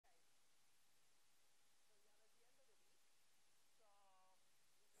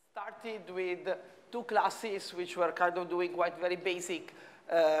started with two classes which were kind of doing quite very basic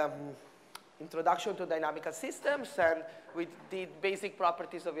introduction to dynamical systems, and we did basic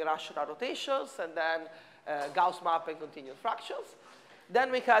properties of irrational rotations, and then Gauss map and continued fractions.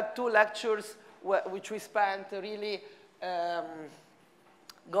 Then we had two lectures which we spent really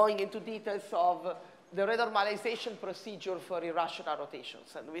going into details of the renormalization procedure for irrational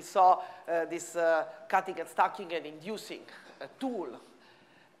rotations. And we saw this cutting and stacking and inducing tool.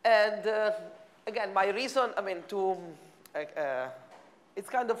 And again, my reason, I mean, to, it's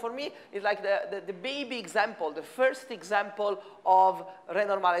kind of, for me, it's like the baby example, the first example of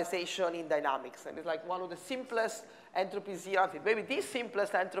renormalization in dynamics. And it's like one of the simplest entropy zero, maybe the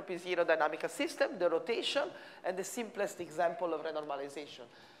simplest entropy zero dynamical system, the rotation, and the simplest example of renormalization.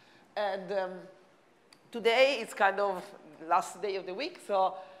 And today, it's kind of last day of the week,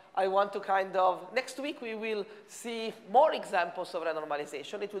 so I want to kind of, next week we will see more examples of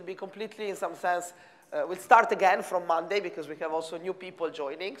renormalization. It will be completely, in some sense, we'll start again from Monday because we have also new people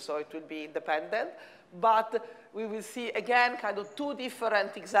joining, so it will be independent. But we will see again kind of two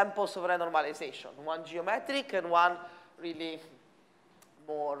different examples of renormalization, one geometric and one really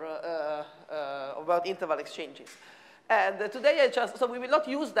more about interval exchanges. And today, so we will not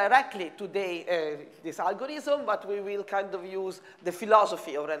use directly today this algorithm, but we will kind of use the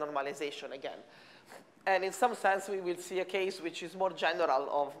philosophy of renormalization again. And in some sense, we will see a case which is more general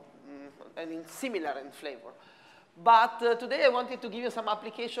of, and similar in flavor. But today, I wanted to give you some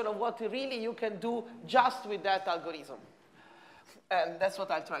application of what really you can do just with that algorithm. And that's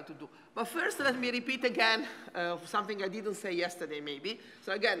what I'll try to do. But first, let me repeat again something I didn't say yesterday, maybe.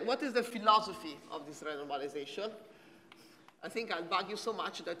 So again, what is the philosophy of this renormalization? I think I'll bug you so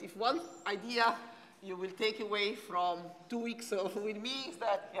much that if one idea you will take away from 2 weeks with me is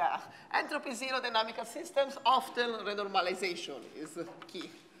that, yeah, entropy zero dynamical systems, often renormalization is key.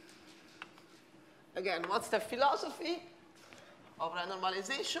 Again, what's the philosophy of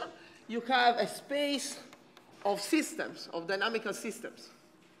renormalization? You have a space of systems, of dynamical systems,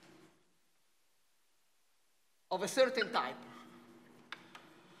 of a certain type.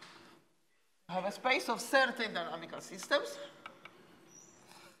 You have a space of certain dynamical systems.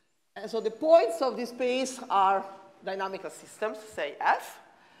 And so the points of this space are dynamical systems, say F.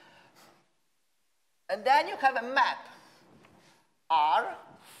 And then you have a map, R,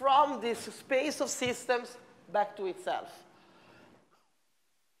 from this space of systems back to itself.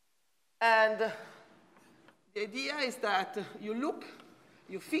 And the idea is that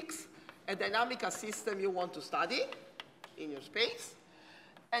you fix a dynamical system you want to study in your space,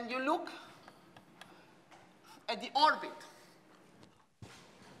 and you look at the orbit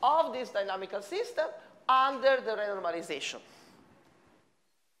of this dynamical system under the renormalization.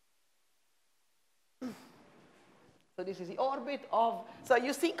 So this is the orbit of, so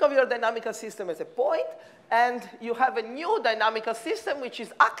you think of your dynamical system as a point, and you have a new dynamical system which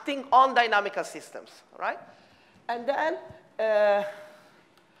is acting on dynamical systems, right? And then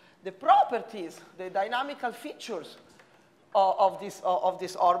the properties, the dynamical features of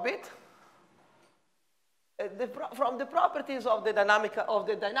this orbit, from the properties of the dynamics of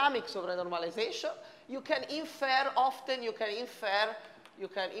renormalization, you can infer, often you can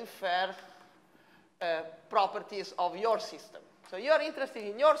infer properties of your system. So you're interested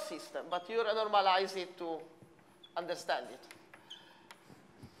in your system, but you renormalize it to understand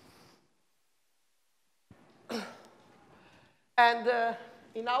it. And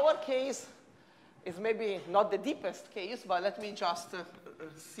in our case, it's maybe not the deepest case, but let me just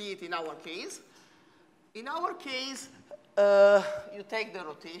see it in our case. In our case, you take the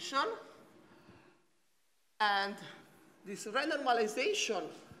rotation, and this renormalization,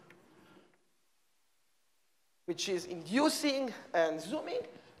 which is inducing and zooming,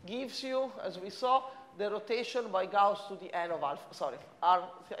 gives you, as we saw, the rotation by Gauss to the n of alpha. Sorry, R,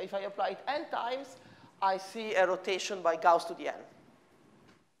 if I apply it n times, I see a rotation by Gauss to the n.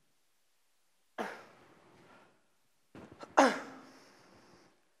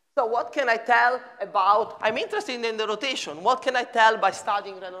 So what can I tell about, I'm interested in the rotation. What can I tell by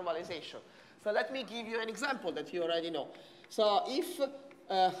studying renormalization? So let me give you an example that you already know. So if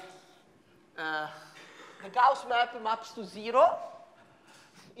the Gauss map maps to 0,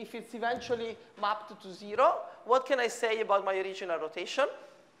 if it's eventually mapped to 0, what can I say about my original rotation?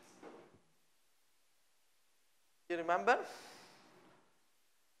 Do you remember?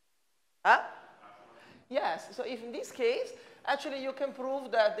 Huh? Yes, so if in this case, actually you can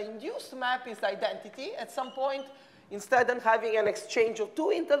prove that the induced map is identity. At some point, instead of having an exchange of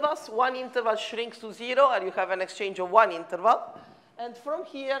two intervals, one interval shrinks to 0, and you have an exchange of one interval. And from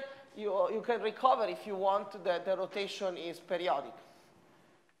here, you can recover, if you want, that the rotation is periodic.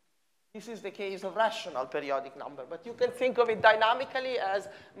 This is the case of rational periodic number. But you can think of it dynamically as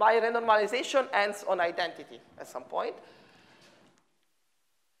my renormalization ends on identity at some point.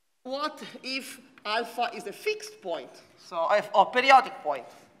 What if alpha is a fixed point, so a periodic point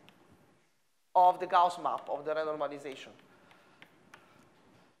of the Gauss map of the renormalization?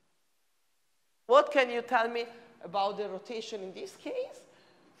 What can you tell me about the rotation in this case?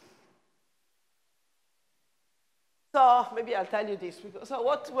 So maybe I'll tell you this. So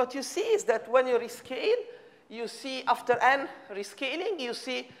what you see is that when you rescale, you see after n rescaling, you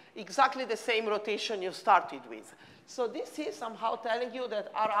see exactly the same rotation you started with. So this is somehow telling you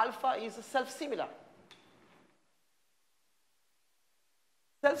that R alpha is self-similar.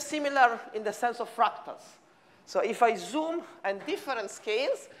 Self-similar in the sense of fractals. So if I zoom at different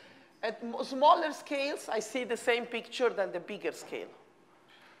scales, at smaller scales, I see the same picture than the bigger scale.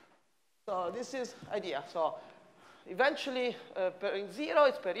 So this is idea. So eventually, in 0,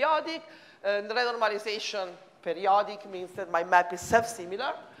 it's periodic. Renormalization periodic means that my map is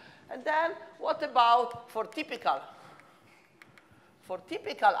self-similar. And then what about for typical? For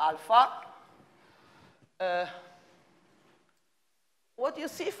typical alpha, what you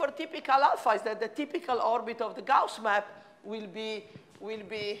see for typical alpha is that the typical orbit of the Gauss map will be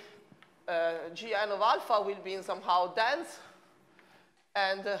Gn of alpha will be somehow dense.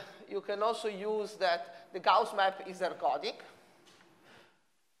 And you can also use that the Gauss map is ergodic.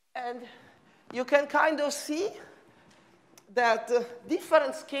 And you can kind of see that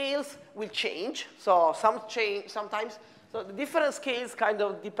different scales will change. So sometimes, so the different scales kind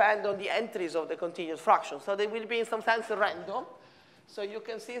of depend on the entries of the continuous fraction. So they will be in some sense random. So you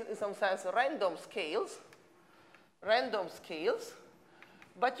can see in some sense random scales.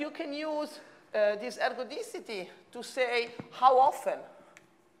 But you can use this ergodicity to say how often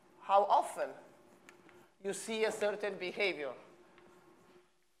you see a certain behavior.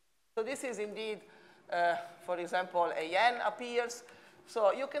 So this is indeed, for example, an appears.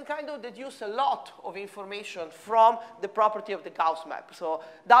 So you can kind of deduce a lot of information from the property of the Gauss map. So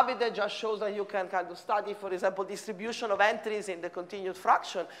Davide just shows that you can kind of study, for example, distribution of entries in the continued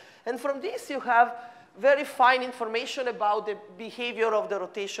fraction. And from this, you have very fine information about the behavior of the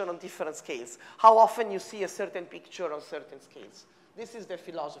rotation on different scales, how often you see a certain picture on certain scales. This is the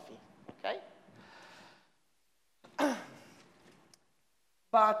philosophy, okay?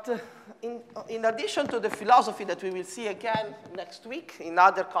 But in addition to the philosophy that we will see again next week in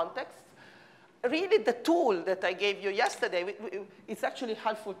other contexts, really the tool that I gave you yesterday, it's actually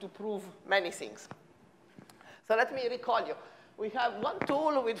helpful to prove many things. So let me recall you. We have one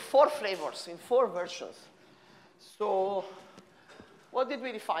tool with 4 flavors in 4 versions. So what did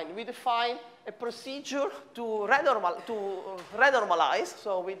we define? We defined a procedure to renormalize.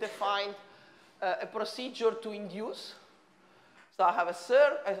 So we defined a procedure to induce. So I have a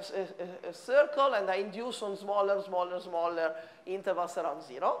circle, and I induce on smaller intervals around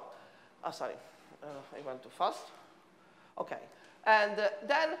 0. Sorry, I went too fast. OK. And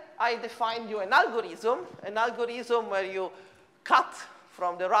then I defined you an algorithm where you cut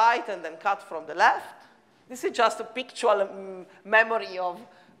from the right and then cut from the left. This is just a pictorial memory of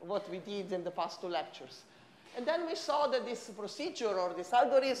what we did in the past 2 lectures. And then we saw that this procedure or this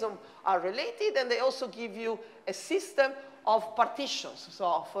algorithm are related, and they also give you a system of partitions.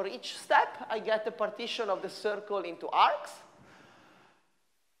 So for each step, I get a partition of the circle into arcs.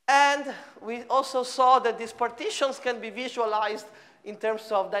 And we also saw that these partitions can be visualized in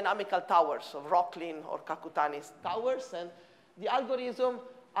terms of dynamical towers, of Rocklin or Kakutani's towers. And the algorithm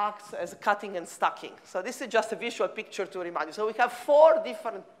acts as cutting and stacking. So this is just a visual picture to remind you. So we have 4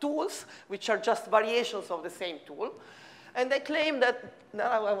 different tools, which are just variations of the same tool. And I claim that,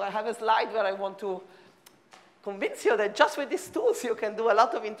 now I have a slide where I want to convince you that just with these tools, you can do a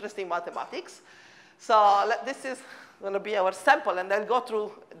lot of interesting mathematics. So this is going to be our sample, and I'll go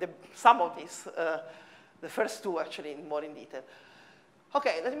through some of these, the first 2 actually more in detail.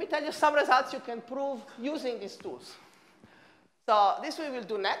 OK, let me tell you some results you can prove using these tools. So this we will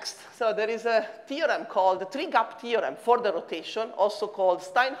do next. So there is a theorem called the 3-gap theorem for the rotation, also called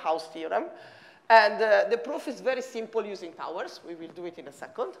Steinhaus theorem. And the proof is very simple using towers. We will do it in a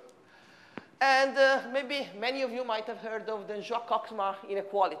second. And maybe many of you might have heard of the Joa-Koxma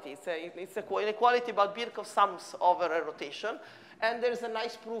inequality. It's an inequality about Birkhoff sums over a rotation. And there's a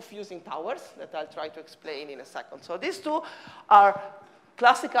nice proof using towers that I'll try to explain in a second. So these 2 are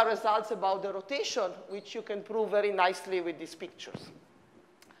classical results about the rotation, which you can prove very nicely with these pictures.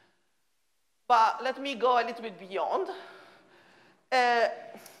 But let me go a little bit beyond.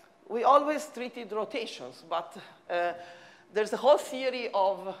 We always treated rotations, but there's a whole theory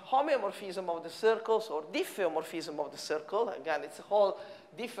of homeomorphism of the circles or diffeomorphism of the circle. Again, it's a whole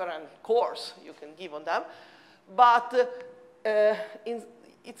different course you can give on them. But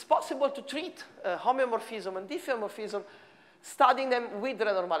it's possible to treat homeomorphism and diffeomorphism studying them with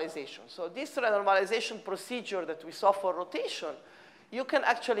renormalization. So this renormalization procedure that we saw for rotation, you can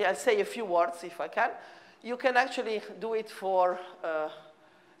actually, I'll say a few words if I can, you can actually do it for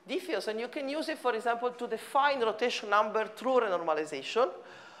diffeos, and you can use it, for example, to define rotation number through renormalization.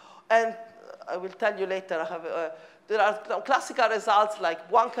 And I will tell you later, there are classical results like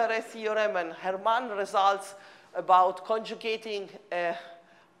Poincaré theorem and Hermann results about conjugating a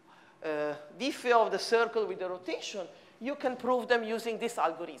diffeo of the circle with the rotation. You can prove them using this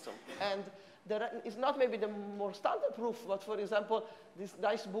algorithm. And it's not maybe the more standard proof, but for example, this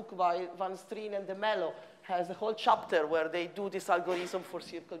nice book by Van Strien and De Mello has a whole chapter where they do this algorithm for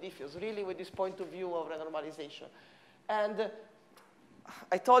circle diffeos, really with this point of view of renormalization. And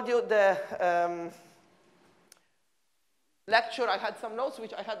I told you the lecture, I had some notes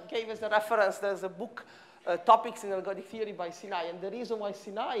which I gave as a reference. There's a book, Topics in Ergodic Theory by Sinai. And the reason why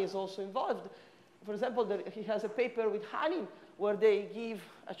Sinai is also involved, for example, he has a paper with Hanin where they give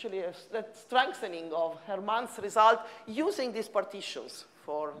actually a strengthening of Hermann's result using these partitions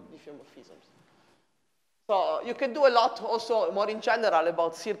for diffeomorphisms. So you can do a lot also more in general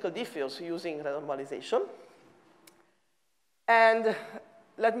about circle diffeos using renormalization. And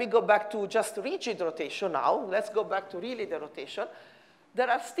let me go back to just rigid rotation now. Let's go back to really the rotation. There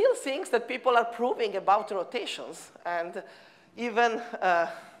are still things that people are proving about rotations. And even,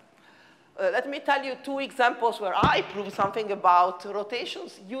 let me tell you two examples where I prove something about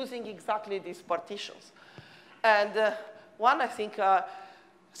rotations using exactly these partitions. And one, I think,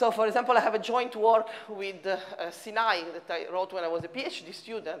 so for example, I have a joint work with Sinai that I wrote when I was a PhD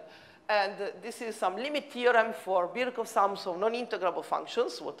student. And this is some limit theorem for Birkhoff sums of non-integrable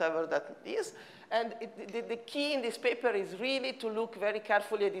functions, whatever that is. And the key in this paper is really to look very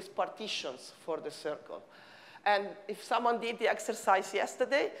carefully at these partitions for the circle. And if someone did the exercise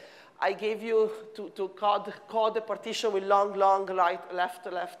yesterday, I gave you to code the partition with long, long, right, left,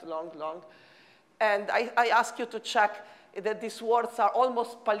 left, long, long. And I ask you to check that these words are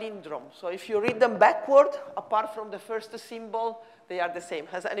almost palindrome. So if you read them backward, apart from the first symbol, they are the same.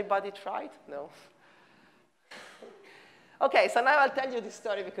 Has anybody tried? No. OK, so now I'll tell you this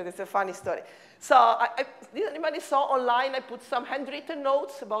story because it's a funny story. So did anybody saw online I put some handwritten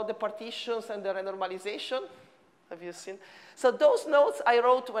notes about the partitions and the renormalization? Have you seen? So those notes I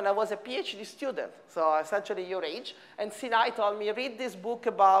wrote when I was a PhD student, so essentially your age. And Sinai told me, read this book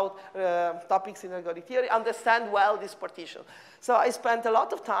about topics in ergodic theory, understand well this partition. So I spent a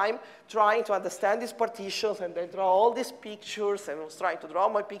lot of time trying to understand these partitions, and I draw all these pictures, and I was trying to draw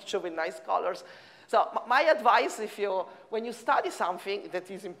my picture with nice colors. So my advice, when you study something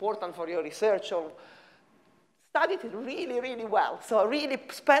that is important for your research, or study it really, really well. So really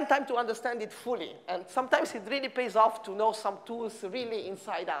spend time to understand it fully. And sometimes it really pays off to know some tools really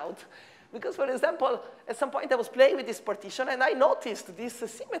inside out. Because, for example, at some point I was playing with this partition, and I noticed this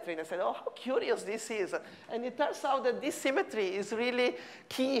symmetry. And I said, oh, how curious this is. And it turns out that this symmetry is really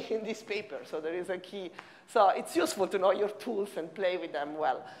key in this paper. So there is a key. So it's useful to know your tools and play with them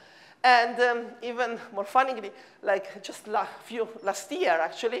well. And even more funnily, like just last year,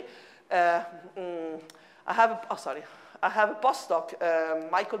 actually, I have a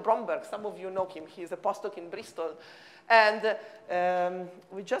postdoc, Michael Bromberg. Some of you know him. He's a postdoc in Bristol. And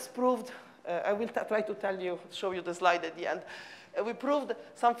we just proved, I will try to show you the slide at the end. We proved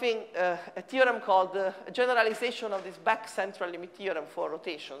something, a theorem called a generalization of this back central limit theorem for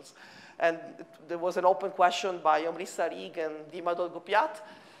rotations. And there was an open question by Omri Sarig and Dima Dolgopiat.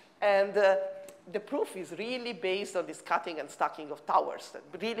 And the proof is really based on this cutting and stacking of towers,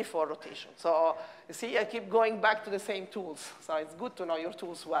 really for rotation. So you see, I keep going back to the same tools. So it's good to know your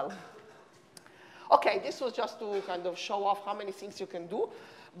tools well. OK, this was just to kind of show off how many things you can do.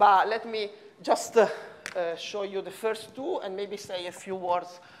 But let me just show you the first two and maybe say a few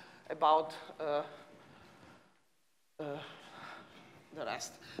words about the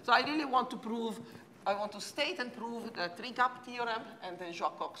rest. So I really want to prove, I want to state and prove the three-gap theorem and the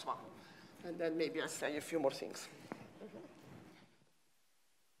Joacox one. And then maybe I'll say a few more things.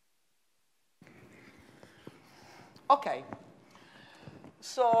 OK.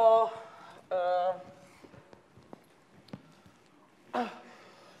 So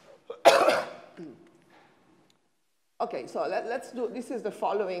OK, so let's do, this is the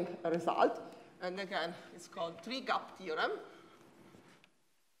following result. And again, it's called three-gap theorem,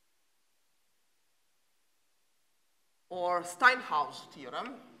 or Steinhaus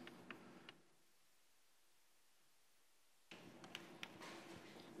theorem.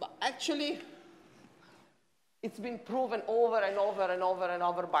 actually, it's been proven over and over and over and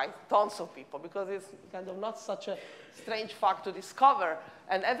over by tons of people because it's kind of not such a strange fact to discover.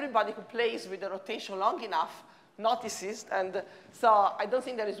 And everybody who plays with the rotation long enough notices. And so I don't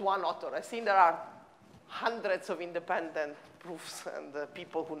think there is one author. I think there are hundreds of independent proofs and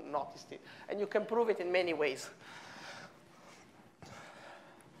people who noticed it. And you can prove it in many ways.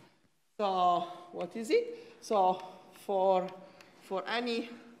 So what is it? So for any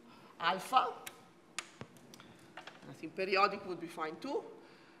alpha, I think periodic would be fine too,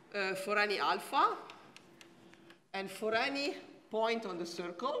 for any alpha, and for any point on the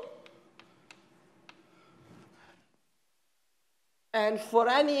circle, and for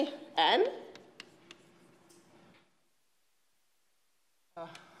any n,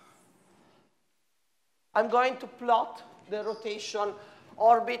 I'm going to plot the rotation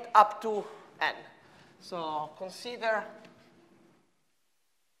orbit up to n. So consider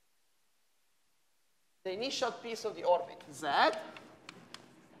the initial piece of the orbit, z, r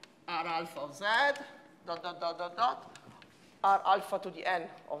alpha of z, dot, dot, dot, dot, dot, r alpha to the n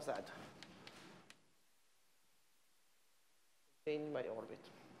of z in my orbit.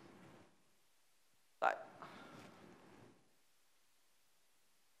 Right.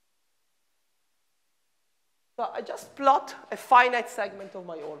 So I just plot a finite segment of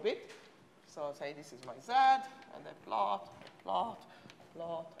my orbit. So say this is my z, and I plot, plot,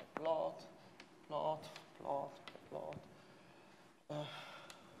 plot, plot, plot, plot, plot,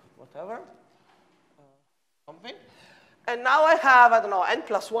 whatever, something. And now I have, I don't know, n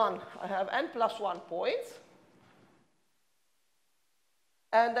plus 1. I have n plus 1 points.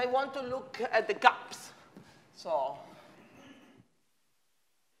 And I want to look at the gaps. So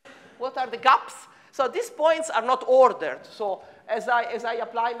what are the gaps? So these points are not ordered. So as I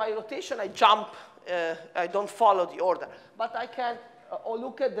apply my rotation, I jump. I don't follow the order. But I can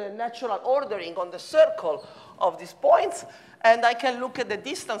look at the natural ordering on the circle of these points. And I can look at the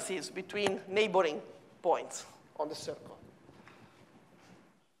distances between neighboring points on the circle.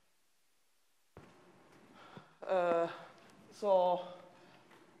 So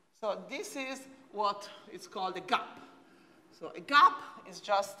this is what is called a gap. So a gap is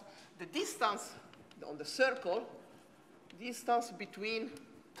just the distance on the circle, distance between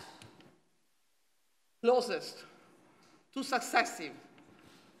closest two successive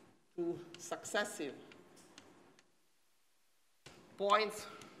points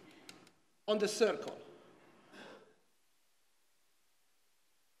on the circle.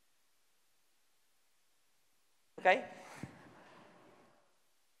 Okay?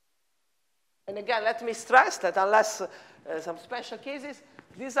 And again, let me stress that unless some special cases,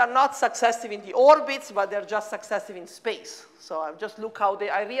 these are not successive in the orbits, but they're just successive in space. So I just look how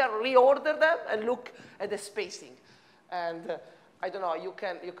I reorder them and look at the spacing. And I don't know, I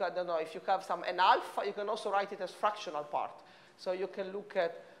don't know, if you have some n alpha, you can also write it as fractional part. So you can look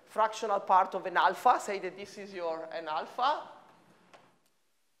at fractional part of n alpha, say that this is your n alpha.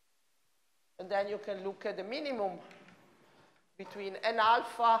 And then you can look at the minimum between n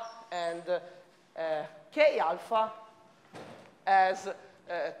alpha and k alpha as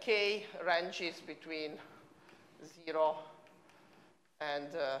k ranges between 0 and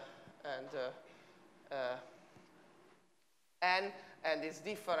n, and is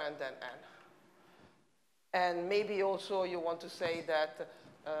different than n. And maybe also you want to say that,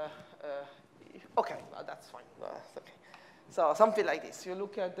 okay, well, that's fine. Okay. So something like this. You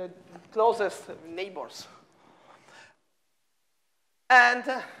look at the closest neighbors. And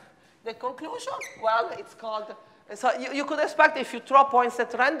the conclusion, well, it's called, so you could expect if you throw points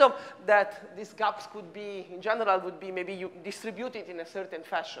at random that these gaps could be, in general, would be maybe distributed in a certain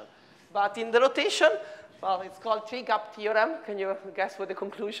fashion. But in the rotation, well, it's called three-gap theorem. Can you guess what the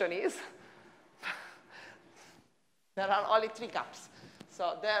conclusion is? There are only three gaps.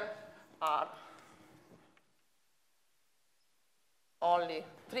 So there are only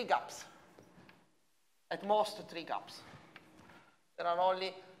three gaps, at most three gaps. There are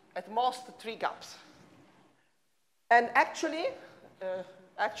only, at most, three gaps. And actually,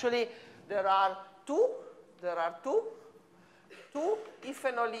 there are two if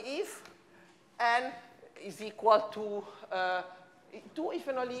and only if n is equal to, two if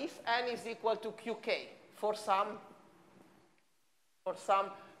and only if n is equal to qk for some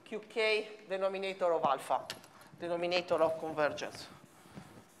qk denominator of alpha, denominator of convergence,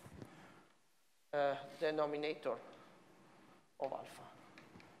 denominator of alpha.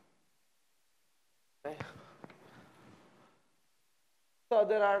 Okay. So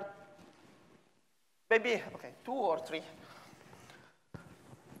there are maybe, okay, two or three.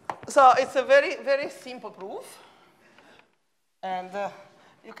 So it's a very, very simple proof. And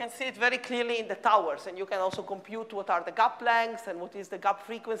you can see it very clearly in the towers, and you can also compute what are the gap lengths and what is the gap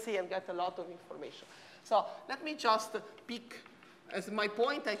frequency and get a lot of information. So let me just pick, as my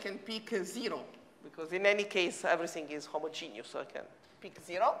point, I can pick 0, because in any case, everything is homogeneous, so I can pick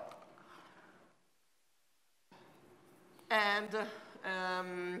 0. And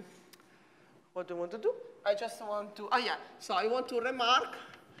what do I want to do? I just want to, so I want to remark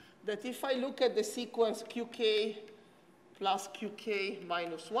that if I look at the sequence qk plus qk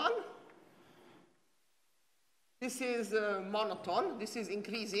minus 1, this is monotone, this is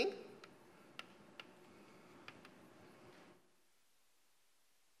increasing.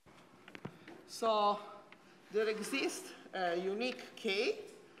 So there exists a unique k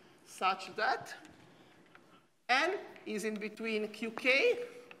such that n is in between qk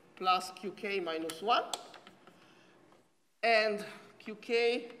plus qk minus 1 and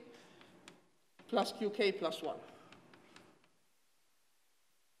qk plus qk plus 1.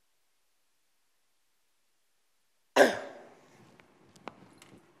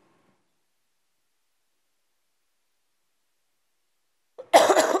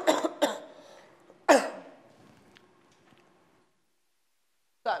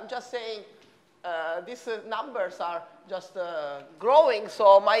 So I'm just saying these numbers are just growing,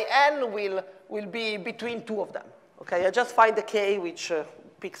 so my n will be between two of them. Okay, I just find the k which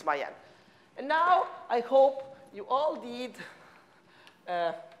picks my n. And now I hope you all did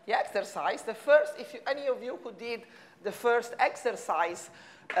the exercise. The first, if any of you who did the first exercise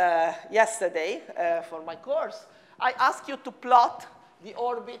yesterday for my course, I asked you to plot the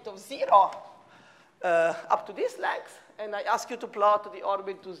orbit of 0 up to this length, and I ask you to plot the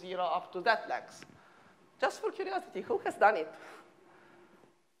orbit to 0 up to that length. Just for curiosity, who has done it?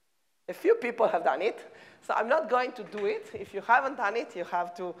 A few people have done it, so I'm not going to do it. If you haven't done it, you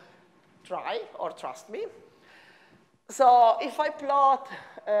have to try or trust me. So if I plot,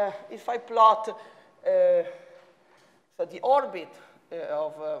 so the orbit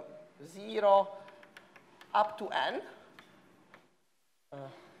of 0 up to n,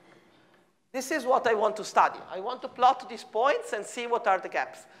 this is what I want to study. I want to plot these points and see what are the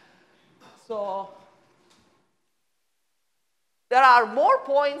gaps. So there are more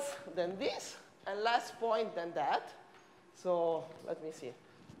points than this and less points than that. So let me see.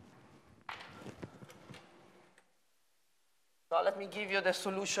 So let me give you the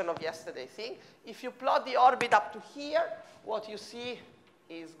solution of yesterday's thing. If you plot the orbit up to here, what you see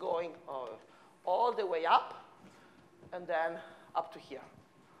is going all the way up and then up to here.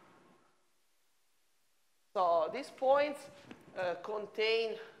 So these points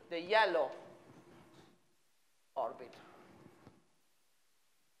contain the yellow orbit.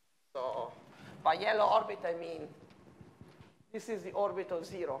 So by yellow orbit, I mean this is the orbit of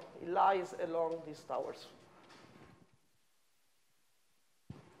 0. It lies along these towers.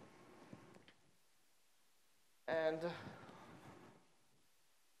 And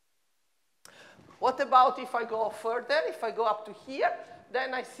what about if I go further? If I go up to here,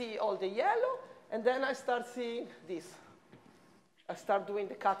 then I see all the yellow, and then I start seeing this. I start doing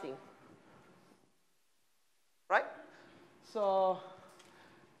the cutting. Right? So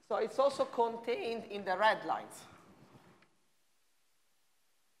it's also contained in the red lines.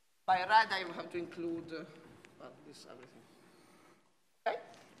 By red, I will have to include this everything. Okay?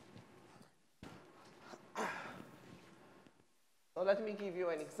 So let me give you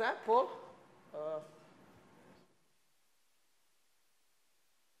an example.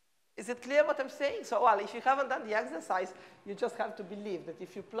 Is it clear what I'm saying? So, well, if you haven't done the exercise, you just have to believe that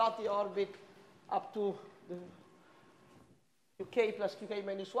if you plot the orbit up to the qk plus qk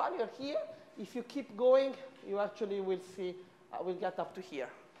minus 1, you're here. If you keep going, you actually will see, will get up to here.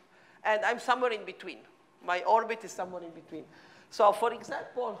 And I'm somewhere in between. My orbit is somewhere in between. So, for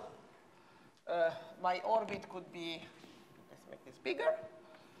example, my orbit could be, let's make this bigger.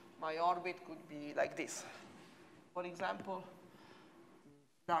 My orbit could be like this. For example,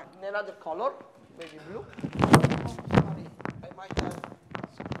 in another color, maybe blue. Oh, sorry, I might have.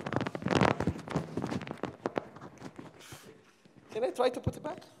 Can I try to put it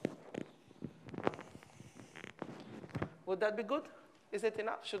back? Would that be good? Is it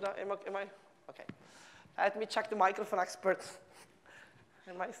enough? Should I, am I? Okay. Let me check the microphone experts.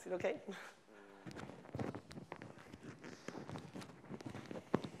 Am I still okay?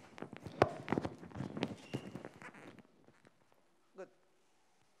 Good.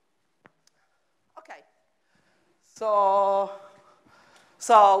 Okay. So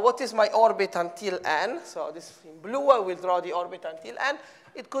what is my orbit until n? So this in blue, I will draw the orbit until n.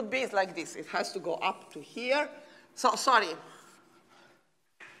 It could be like this. It has to go up to here. So sorry.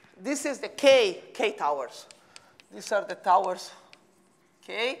 This is the K towers. These are the towers K.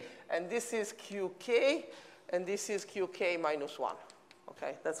 k, and this is qk, and this is qk minus 1.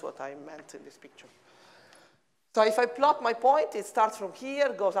 Okay, that's what I meant in this picture. So if I plot my point, it starts from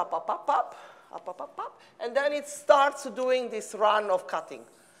here, goes up, up, up, up, up, up, up, up, and then it starts doing this run of cutting.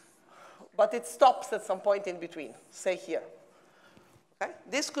 But it stops at some point in between, say here. Okay?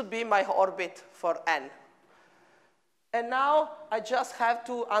 This could be my orbit for n. And now I just have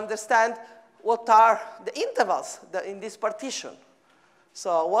to understand what are the intervals in this partition.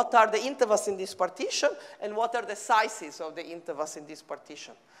 So what are the intervals in this partition, and what are the sizes of the intervals in this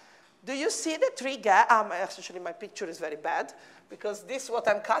partition? Do you see the three gaps? Actually, my picture is very bad, because this, what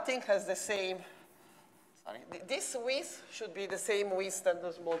I'm cutting, has the same, sorry, this width should be the same width than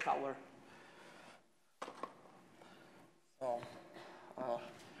the small tower. So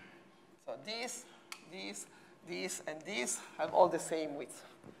this, and this have all the same width.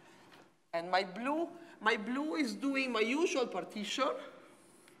 And my blue is doing my usual partition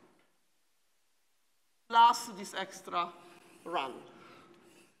plus this extra run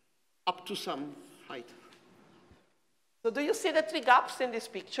up to some height. So do you see the three gaps in this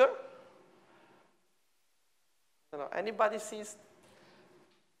picture? I don't know, anybody sees?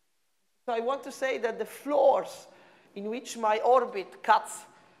 So I want to say that the floors in which my orbit cuts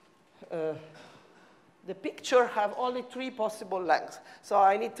the picture have only three possible lengths. So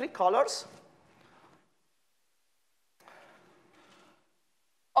I need three colors.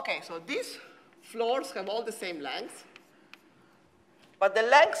 Okay, so these floors have all the same length. But the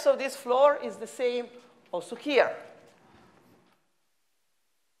length of this floor is the same also here.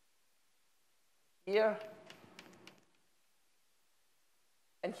 Here.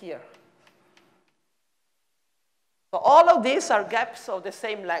 And here. So all of these are gaps of the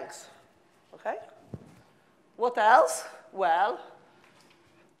same length. Okay? What else? Well,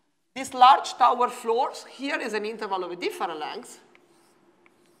 these large tower floors, here is an interval of a different length.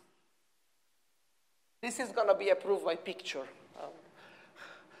 This is going to be approved by picture.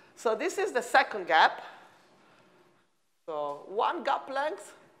 So this is the second gap. So one gap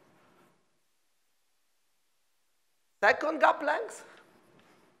length, second gap length,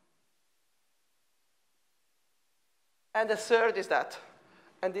 and the third is that.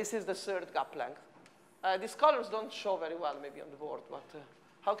 And this is the third gap length. These colors don't show very well maybe on the board, but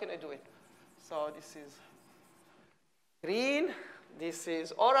how can I do it? So this is green, this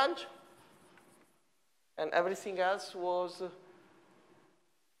is orange, and everything else was,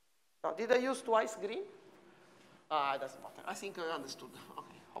 did I use twice green? It doesn't matter. I think I understood.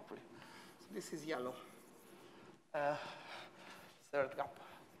 Okay, hopefully. So this is yellow. Third gap.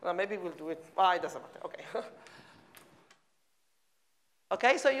 Maybe we'll do it. It doesn't matter. Okay.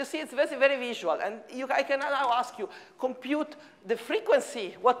 Okay, so you see it's very, very visual. And I can now ask you, compute the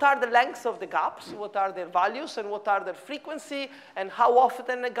frequency. What are the lengths of the gaps? What are their values? And what are their frequency? And how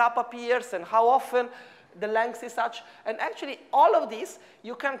often a gap appears? And how often the length is such? And actually, all of this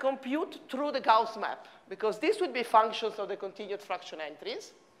you can compute through the Gauss map, because this would be functions of the continued fraction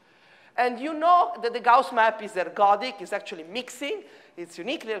entries. And you know that the Gauss map is ergodic, is actually mixing, it's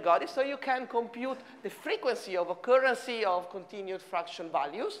uniquely ergodic, so you can compute the frequency of occurrence of continued fraction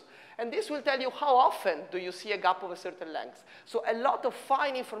values. And this will tell you how often do you see a gap of a certain length. So a lot of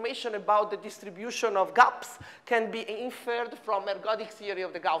fine information about the distribution of gaps can be inferred from ergodic theory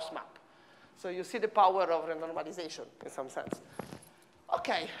of the Gauss map. So you see the power of renormalization in some sense.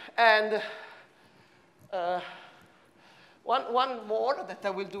 Okay, and one more that I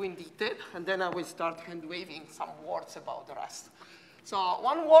will do in detail, and then I will start hand-waving some words about the rest. So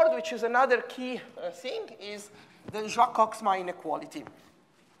one word, which is another key thing, is the Jacques-Coxma inequality.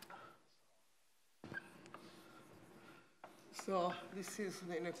 So this is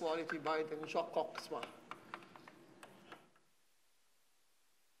the inequality by the Jacques-Coxma.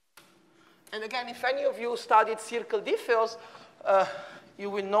 And again, if any of you studied circle diffeos, you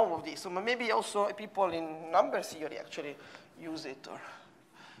will know of this. So maybe also people in number theory actually use it. Or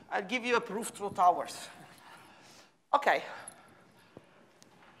I'll give you a proof through towers. OK.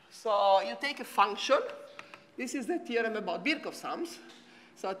 So you take a function. This is the theorem about Birkhoff sums.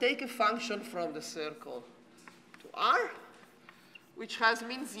 So I take a function from the circle to R, which has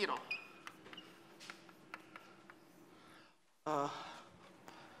mean 0.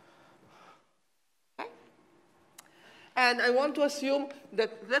 And I want to assume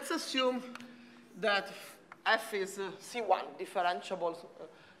that, let's assume that f is C1, differentiable,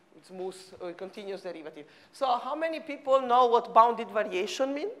 smooth, continuous derivative. So how many people know what bounded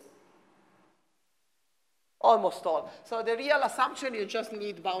variation means? Almost all. So the real assumption, you just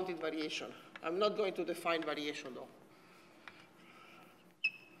need bounded variation. I'm not going to define variation, though.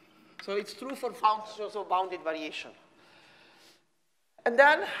 So it's true for functions of bounded variation. And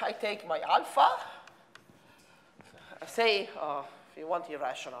then I take my alpha. Say, if you want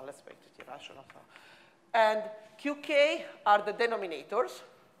irrational, let's make it irrational. And qk are the denominators.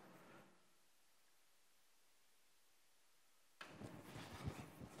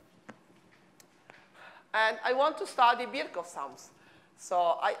 And I want to study Birkhoff sums.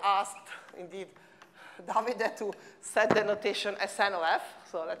 So I asked, indeed, Davide to set the notation Sn of f.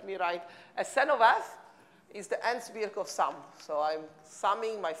 So let me write Sn of f is the nth Birkhoff sum. So I'm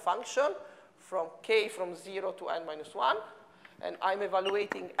summing my function from k from 0 to n minus 1. And I'm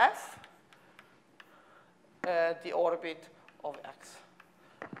evaluating f at the orbit of x.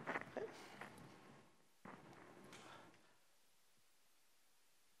 Okay.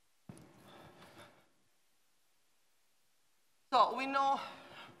 So we know,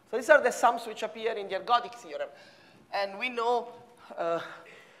 so these are the sums which appear in the ergodic theorem. And we know, or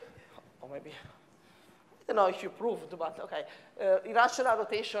maybe, I don't know if you proved, but OK. Irrational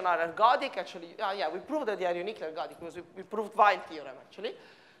rotation are ergodic, actually. Yeah, we proved that they are uniquely ergodic because we proved Weil theorem, actually.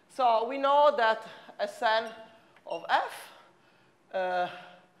 So we know that Sn of f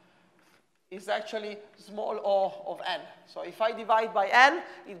is actually small o of n. So if I divide by n,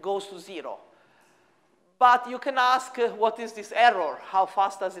 it goes to 0. But you can ask, what is this error? How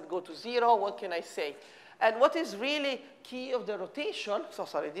fast does it go to 0? What can I say? And what is really key of the rotation, so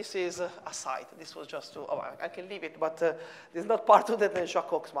sorry, this is aside. This was just to, oh, I can leave it, but this is not part of the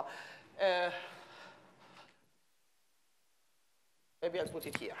Jacques-Oxma. Maybe I'll put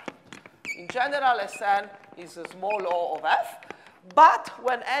it here. In general, Sn is a small o of f. But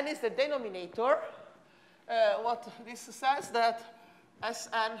when n is the denominator, what this says that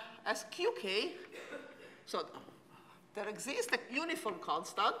Sn as qk, so there exists a uniform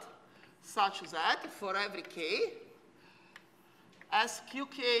constant such that for every k, S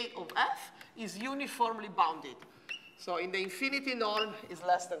qk of f is uniformly bounded. So in the infinity norm is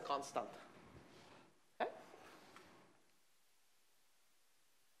less than constant. Okay?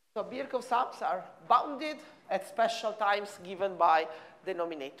 So Birkhoff sums are bounded at special times given by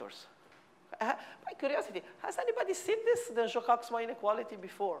denominators. By curiosity, has anybody seen this, the Jacques-Oxma inequality,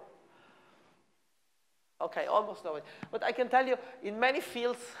 before? OK, almost no. But I can tell you, in many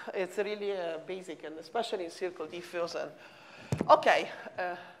fields, it's really basic, and especially in circle diffuse. And OK,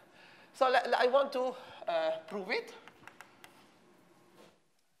 so I want to prove it.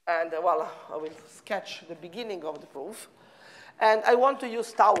 And well, I will sketch the beginning of the proof. And I want to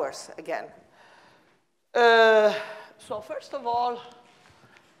use towers again. So first of all,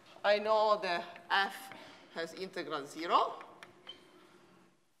 I know the f has integral 0.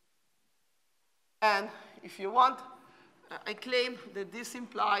 And if you want, I claim that this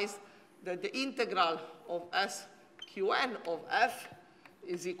implies that the integral of SQN of f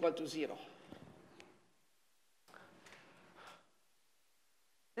is equal to 0.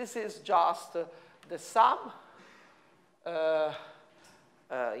 This is just the sum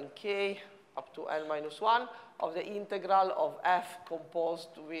in k up to n minus 1 of the integral of f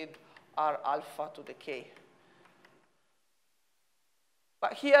composed with r alpha to the k.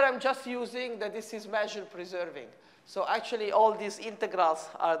 But here I'm just using that this is measure preserving. So actually all these integrals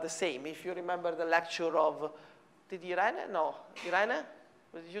are the same. If you remember the lecture of, did Irene? No. Irene?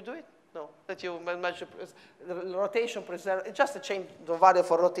 Did you do it? No. That you measure the rotation preserve. It's just a change the value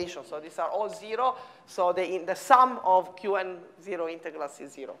for rotation. So these are all 0. So the sum of Qn 0 integrals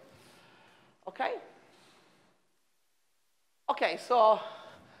is 0. OK? OK, so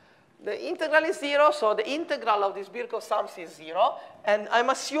the integral is 0, so the integral of this Birkhoff sums is 0. And I'm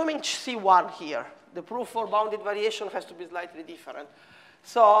assuming C1 here. The proof for bounded variation has to be slightly different.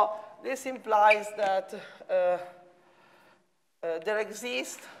 So this implies that there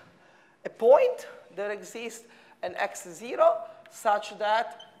exists a point, there exists an x0 such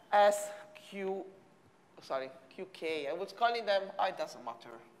that qk, I was calling them, it doesn't matter.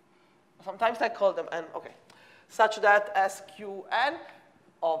 Sometimes I call them n, OK. Such that Sqn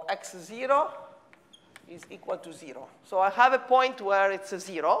of x0 is equal to 0. So I have a point where it's a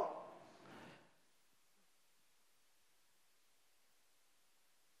 0.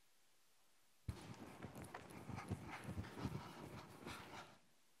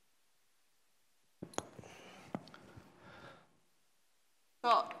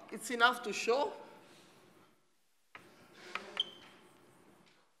 So it's enough to show.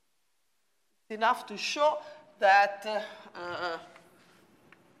 It's enough to show that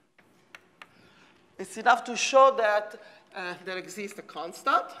there exists a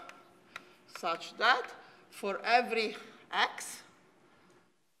constant such that for every x,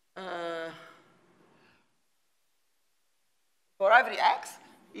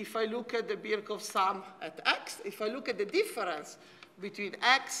 if I look at the Birkhoff sum at x, if I look at the difference between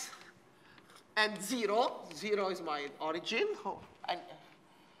x and 0. 0 is my origin. And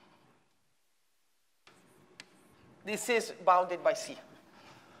this is bounded by C.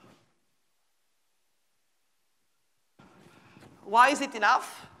 Why is it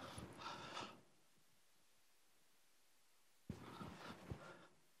enough?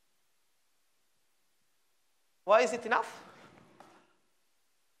 Why is it enough?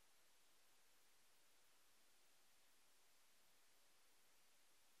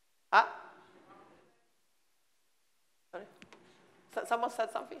 Huh? Sorry? Someone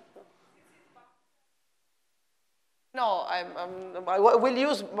said something? No, I will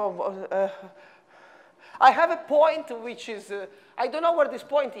use, I have a point which is, I don't know where this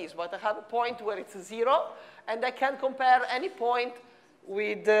point is, but I have a point where it's 0, and I can compare any point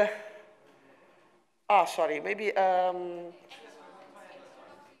with, sorry, maybe,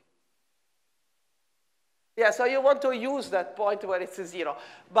 yeah, so you want to use that point where it's 0,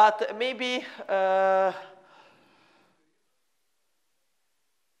 but maybe,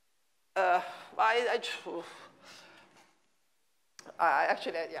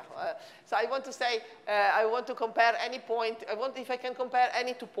 actually, yeah. So I want to say, I want to compare any point. If I can compare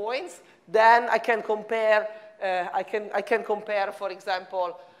any 2 points, then I can compare. I can compare, for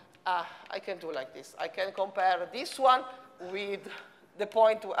example, I can do like this. I can compare this one with the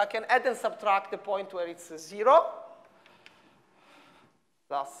point. I can add and subtract the point where it's 0.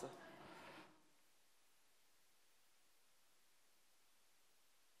 Thus.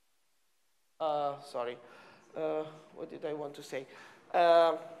 Sorry. What did I want to say?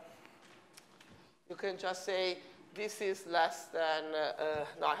 You can just say this is less than,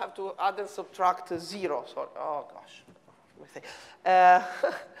 no, I have to add and subtract 0. Sorry. Oh, gosh.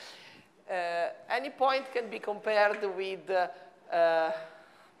 Any point can be compared with,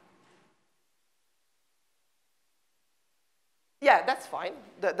 yeah, that's fine.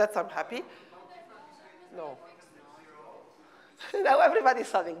 That's I'm happy. No. Now everybody's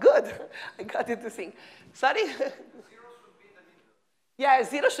sounding good. I got it to think. Sorry? Yeah,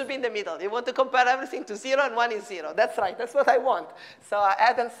 0 should be in the middle. You want to compare everything to 0, and 1 is 0. That's right. That's what I want. So I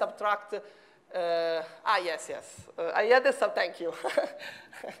add and subtract. Yes. I add and thank you.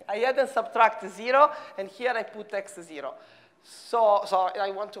 I add and subtract 0, and here I put x 0. So I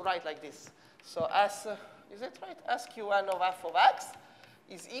want to write like this. So S, is it right? SQN of f of x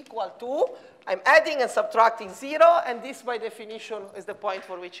is equal to, I'm adding and subtracting 0, and this by definition is the point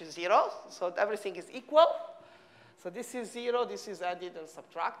for which is 0. So everything is equal. So this is 0, this is added and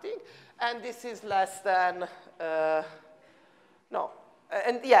subtracting, and this is less than, no.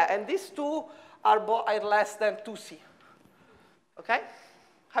 And yeah, and these two are less than 2c. Okay?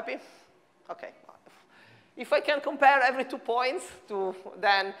 Happy? Okay. If I can compare every 2 points,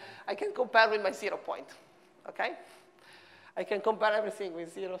 then I can compare with my 0 point. Okay? I can compare everything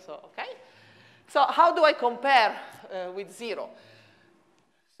with 0, so okay? So how do I compare with 0?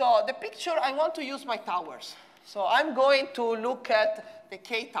 So the picture, I want to use my towers. So I'm going to look at the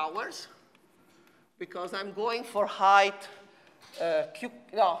k towers, because I'm going for height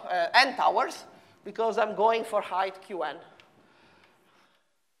n towers, because I'm going for height qn.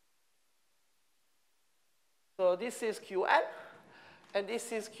 So this is qn, and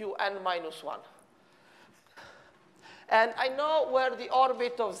this is qn minus 1. And I know where the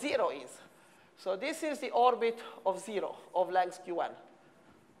orbit of 0 is. So this is the orbit of 0, of length qn.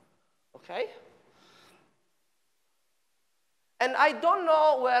 Okay? And I don't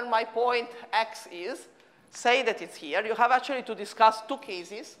know where my point x is. Say that it's here. You have actually to discuss 2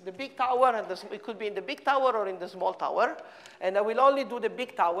 cases, the big tower, and it could be in the big tower or in the small tower. And I will only do the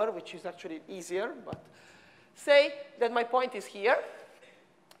big tower, which is actually easier. But say that my point is here.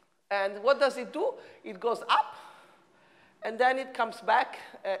 And what does it do? It goes up, and then it comes back.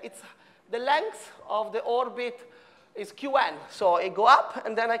 The length of the orbit is qn. So I go up,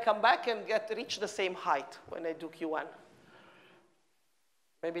 and then I come back and reach the same height when I do qn.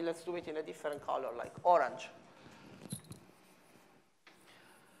 Maybe let's do it in a different color, like orange.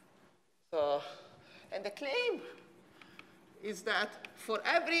 So, and the claim is that for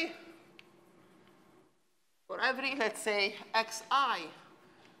every, let's say, xi,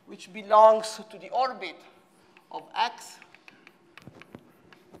 which belongs to the orbit of x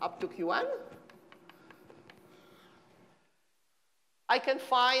up to qn, I can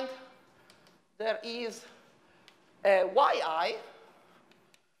find there is a yi,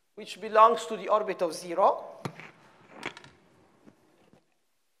 which belongs to the orbit of 0.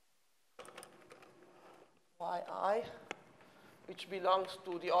 Yi, which belongs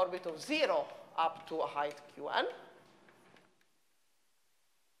to the orbit of 0 up to a height qn.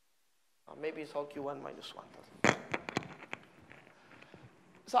 Maybe it's all qn minus 1.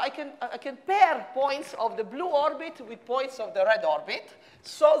 So I can pair points of the blue orbit with points of the red orbit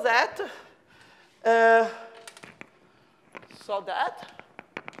so that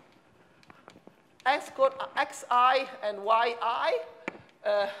xi and yi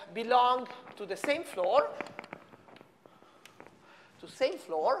belong to the same floor,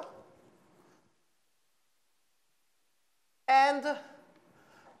 and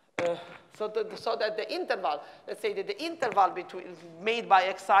so that the interval, let's say that the interval between made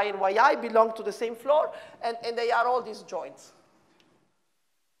by xi and yi belong to the same floor, and they are all these joints.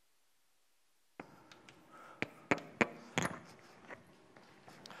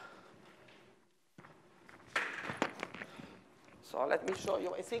 So let me show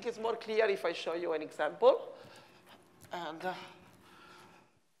you. I think it's more clear if I show you an example. And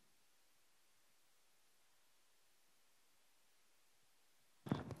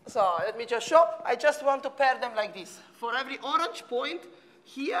so let me just show. I just want to pair them like this. For every orange point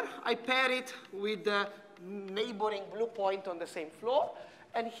here, I pair it with the neighboring blue point on the same floor.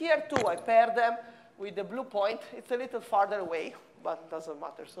 And here, too, I pair them with the blue point. It's a little farther away, but it doesn't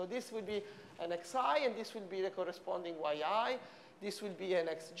matter. So this will be an xi, and this will be the corresponding yi. This will be an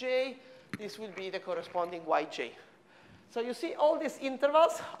xj. This will be the corresponding yj. So you see all these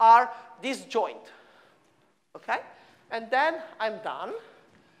intervals are disjoint. OK? And then I'm done.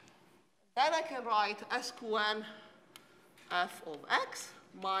 Then I can write sqn f of x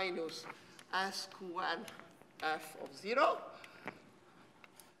minus sqn f of 0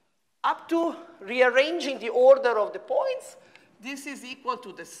 up to rearranging the order of the points. This is equal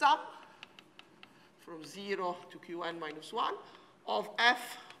to the sum from 0 to qn minus 1 of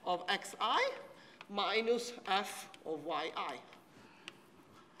f of xi minus f of yi.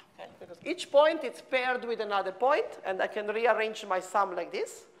 Okay, because each point is paired with another point, and I can rearrange my sum like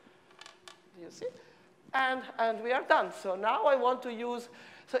this. Do you see? And we are done. So now I want to use,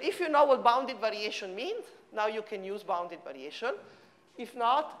 so if you know what bounded variation means, now you can use bounded variation. If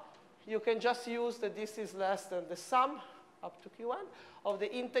not, you can just use that this is less than the sum up to qn of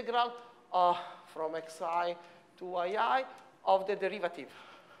the integral from xi to yi of the derivative.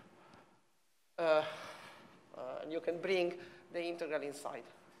 And you can bring the integral inside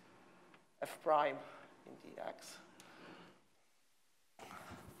f prime in dx.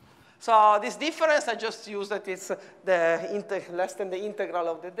 So this difference, I just use that it's less than the integral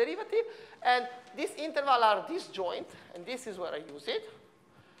of the derivative. And these intervals are disjoint, and this is where I use it.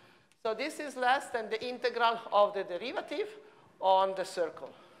 So this is less than the integral of the derivative on the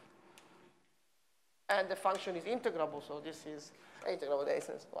circle. And the function is integrable, so this is integral of the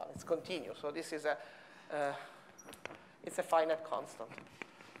essence. Well, it's continuous, so this is it's a finite constant.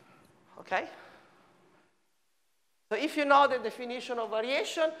 Okay? So if you know the definition of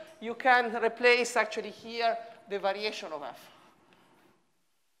variation, you can replace actually here the variation of f.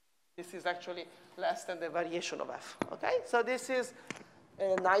 This is actually less than the variation of f. Okay? So this is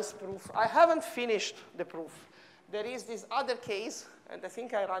a nice proof. I haven't finished the proof. There is this other case, and I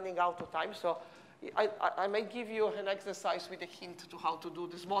think I'm running out of time, so I may give you an exercise with a hint to how to do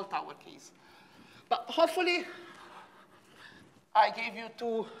the small tower case. But hopefully, I gave you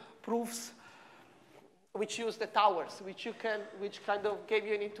two proofs which use the towers, which kind of gave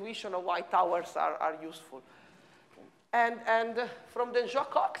you an intuition of why towers are useful. And from the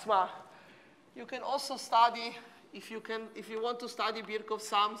Jacques-Oxma, you can also study, if you want to study Birkhoff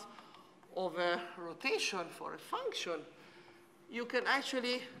sums of a rotation for a function, you can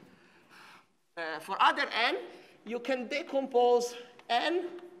actually, for other n, you can decompose n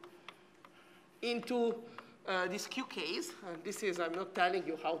into these QKs. And this is, I'm not telling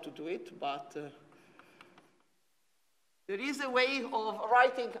you how to do it, but there is a way of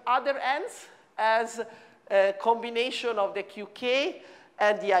writing other n's as a combination of the QK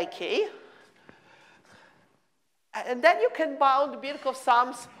and the IK. And then you can bound Birkhoff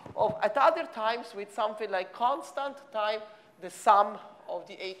sums at other times with something like constant time the sum of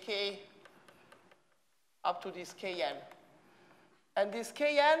the AK up to this Kn. And this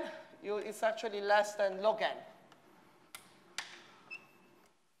Kn is actually less than log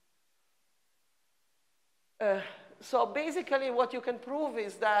n. So basically what you can prove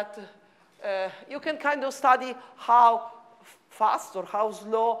is that you can kind of study how fast or how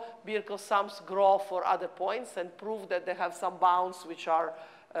slow Birkhoff sums grow for other points and prove that they have some bounds which are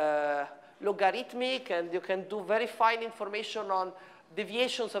logarithmic, and you can do very fine information on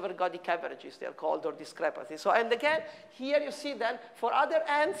deviations of ergodic averages, they're called, or discrepancies. So, and again, here you see then, for other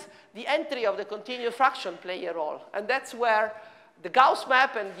n's, the entry of the continuous fraction play a role. And that's where the Gauss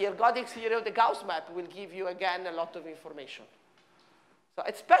map and the ergodic theory of the Gauss map will give you, again, a lot of information. So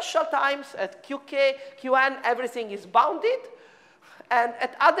at special times, at QK, Qn, everything is bounded. And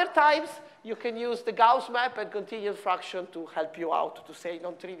at other times, you can use the Gauss map and continuous fraction to help you out to say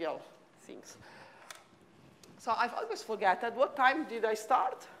non-trivial things. So I've always forgot, at what time did I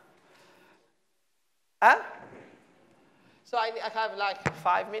start? Huh? So I have like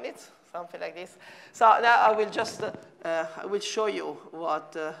 5 minutes, something like this. So now I will just, I will show you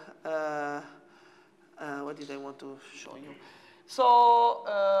what did I want to show you? So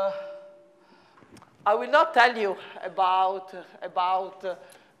I will not tell you about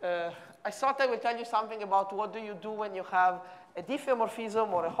I thought I will tell you something about what do you do when you have a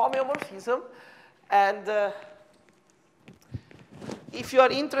diffeomorphism or a homeomorphism. And if you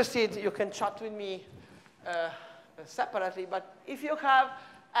are interested, you can chat with me separately. But if you have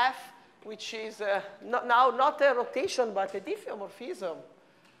F, which is not a rotation, but a diffeomorphism,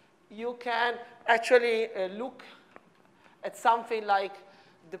 you can actually look at something like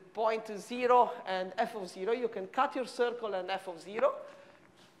the point 0 and f of 0. You can cut your circle and f of 0.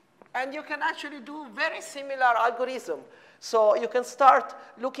 And you can actually do very similar algorithm. So you can start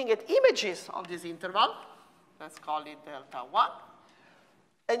looking at images of this interval. Let's call it delta 1.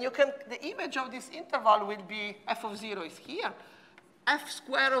 And you can, the image of this interval will be f of 0 is here. F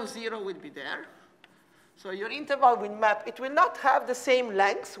square of 0 will be there. So your interval will map. It will not have the same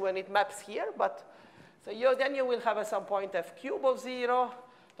length when it maps here, but so then you will have at some point f cube of 0,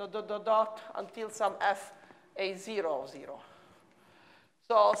 dot, dot, dot, dot, until some f a 0 of 0.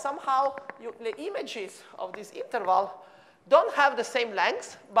 So somehow the images of this interval don't have the same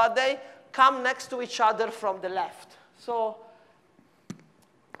length, but they come next to each other from the left. So,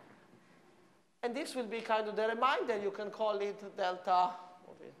 and this will be kind of the reminder. You can call it delta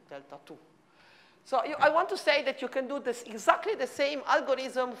 2. So I want to say that you can do this exactly the same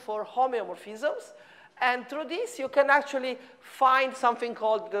algorithm for homeomorphisms. And through this, you can actually find something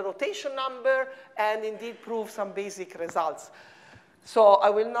called the rotation number and indeed prove some basic results. So I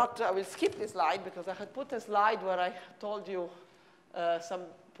will skip this slide because I had put a slide where I told you some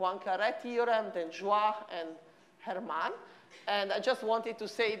Poincaré theorem, then Joie and Hermann. And I just wanted to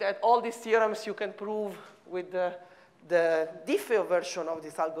say that all these theorems you can prove with the Diffeo version of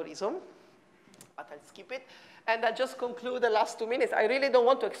this algorithm. But I'll skip it. And I just conclude the last 2 minutes. I really don't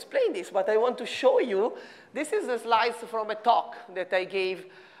want to explain this, but I want to show you. This is the slides from a talk that I gave.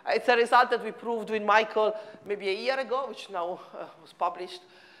 It's a result that we proved with Michael maybe a year ago, which now was published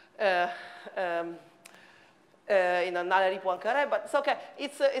in Annales Poincaré. But it's OK.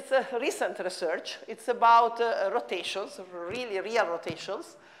 It's a recent research. It's about rotations, really real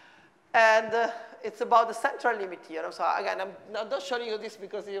rotations. And it's about the central limit theorem. So again, I'm not showing you this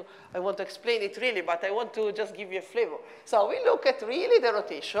because I want to explain it really, but I want to just give you a flavor. So we look at really the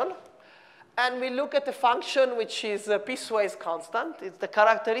rotation. And we look at a function which is piecewise constant. It's the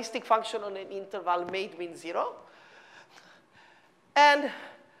characteristic function on an interval made mean 0. And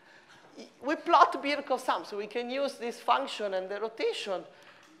we plot Birkhoff sum. So we can use this function and the rotation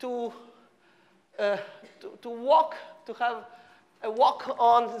to have a walk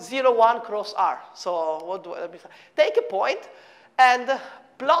on 0, 1 cross R. So what do I take a point and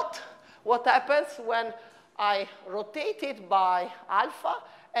plot what happens when I rotate it by alpha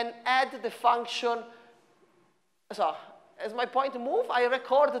and add the function. So as my point move, I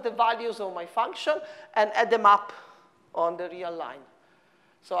record the values of my function and add them up on the real line.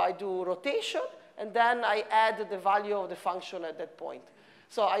 So I do rotation, and then I add the value of the function at that point.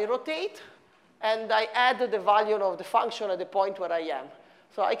 So I rotate, and I add the value of the function at the point where I am.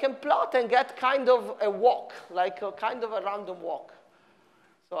 So I can plot and get kind of a walk, like a kind of a random walk.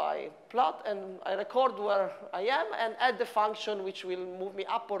 So I plot, and I record where I am, and add the function which will move me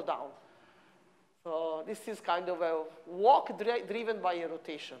up or down. So this is kind of a walk driven by a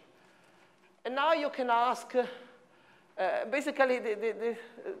rotation. And now you can ask, basically,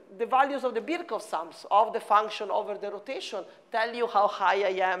 the values of the Birkhoff sums of the function over the rotation tell you how high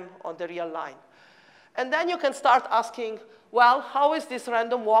I am on the real line. And then you can start asking, well, how is this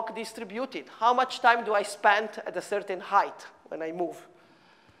random walk distributed? How much time do I spend at a certain height when I move?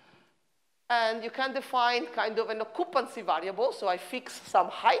 And you can define kind of an occupancy variable. So I fix some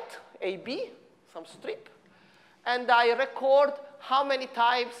height, AB, some strip. And I record how many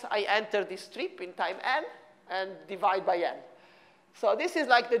times I enter this strip in time n and divide by n. So this is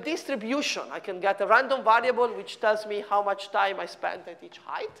like the distribution. I can get a random variable which tells me how much time I spent at each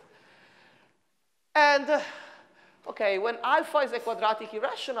height. And OK, when alpha is a quadratic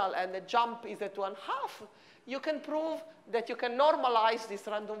irrational and the jump is at 1/2, you can prove that you can normalize this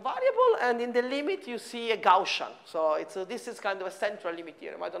random variable, and in the limit you see a Gaussian. So this is kind of a central limit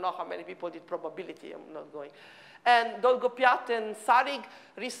theorem. I don't know how many people did probability. I'm not going. And Dolgopiat and Sarig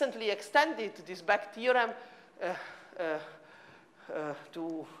recently extended this back theorem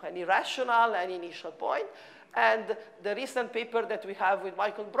to any rational, any initial point. And the recent paper that we have with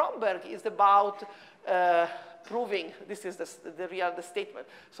Michael Bromberg is about proving, this is the statement.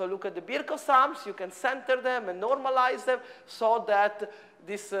 So look at the Birkhoff sums, you can center them and normalize them so that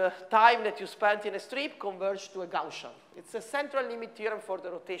this time that you spent in a strip converges to a Gaussian. It's a central limit theorem for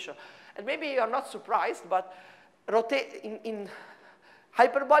the rotation. And maybe you are not surprised, but in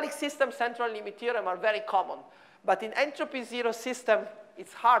hyperbolic systems, central limit theorem are very common. But in entropy zero system,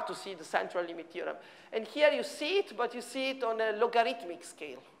 it's hard to see the central limit theorem. And here you see it, but you see it on a logarithmic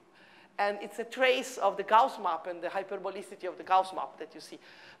scale. And it's a trace of the Gauss map and the hyperbolicity of the Gauss map that you see.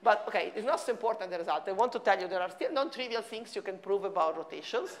 But OK, it's not so important, the result. I want to tell you there are still non-trivial things you can prove about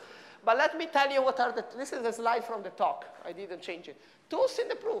rotations. But let me tell you what are the, this is a slide from the talk. I didn't change it. Tools in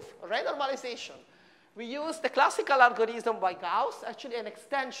the proof, renormalization. We use the classical algorithm by Gauss, actually an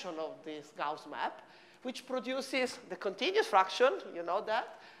extension of this Gauss map, which produces the continuous fraction, you know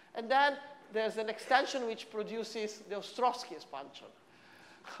that. And then there's an extension which produces the Ostrowski expansion.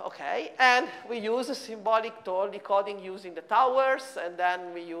 OK, and we use a symbolic toll decoding using the towers, and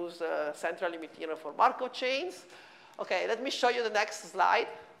then we use central limit theorem for Markov chains. OK, let me show you the next slide.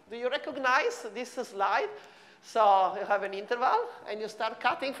 Do you recognize this slide? So you have an interval, and you start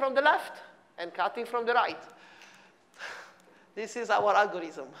cutting from the left and cutting from the right. This is our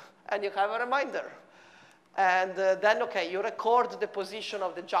algorithm. And you have a reminder. And then, OK, you record the position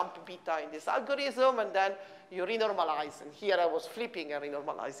of the jump beta in this algorithm, and then you renormalize. And here I was flipping and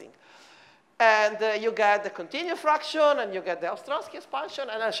renormalizing. And you get the continuous fraction, and you get the Ostrowski expansion.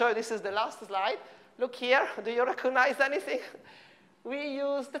 And I'll show you, this is the last slide. Look here. Do you recognize anything? We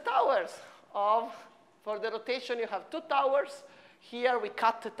use the towers for the rotation, you have two towers. Here we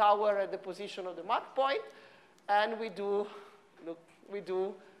cut the tower at the position of the mark point, and we do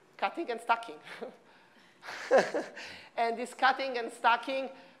cutting and stacking. And this cutting and stacking,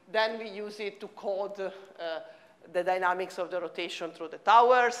 then we use it to code the dynamics of the rotation through the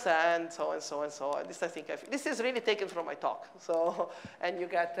towers, and so on and so on and so on. This is really taken from my talk. So, and you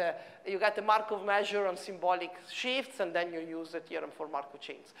get the Markov measure on symbolic shifts, and then you use the theorem for Markov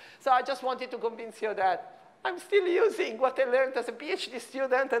chains. So I just wanted to convince you that I'm still using what I learned as a PhD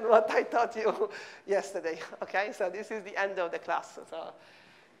student and what I taught you yesterday. OK, so this is the end of the class. So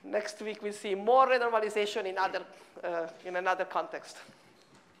next week we'll see more renormalization in another context.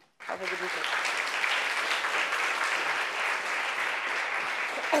 Have a good weekend.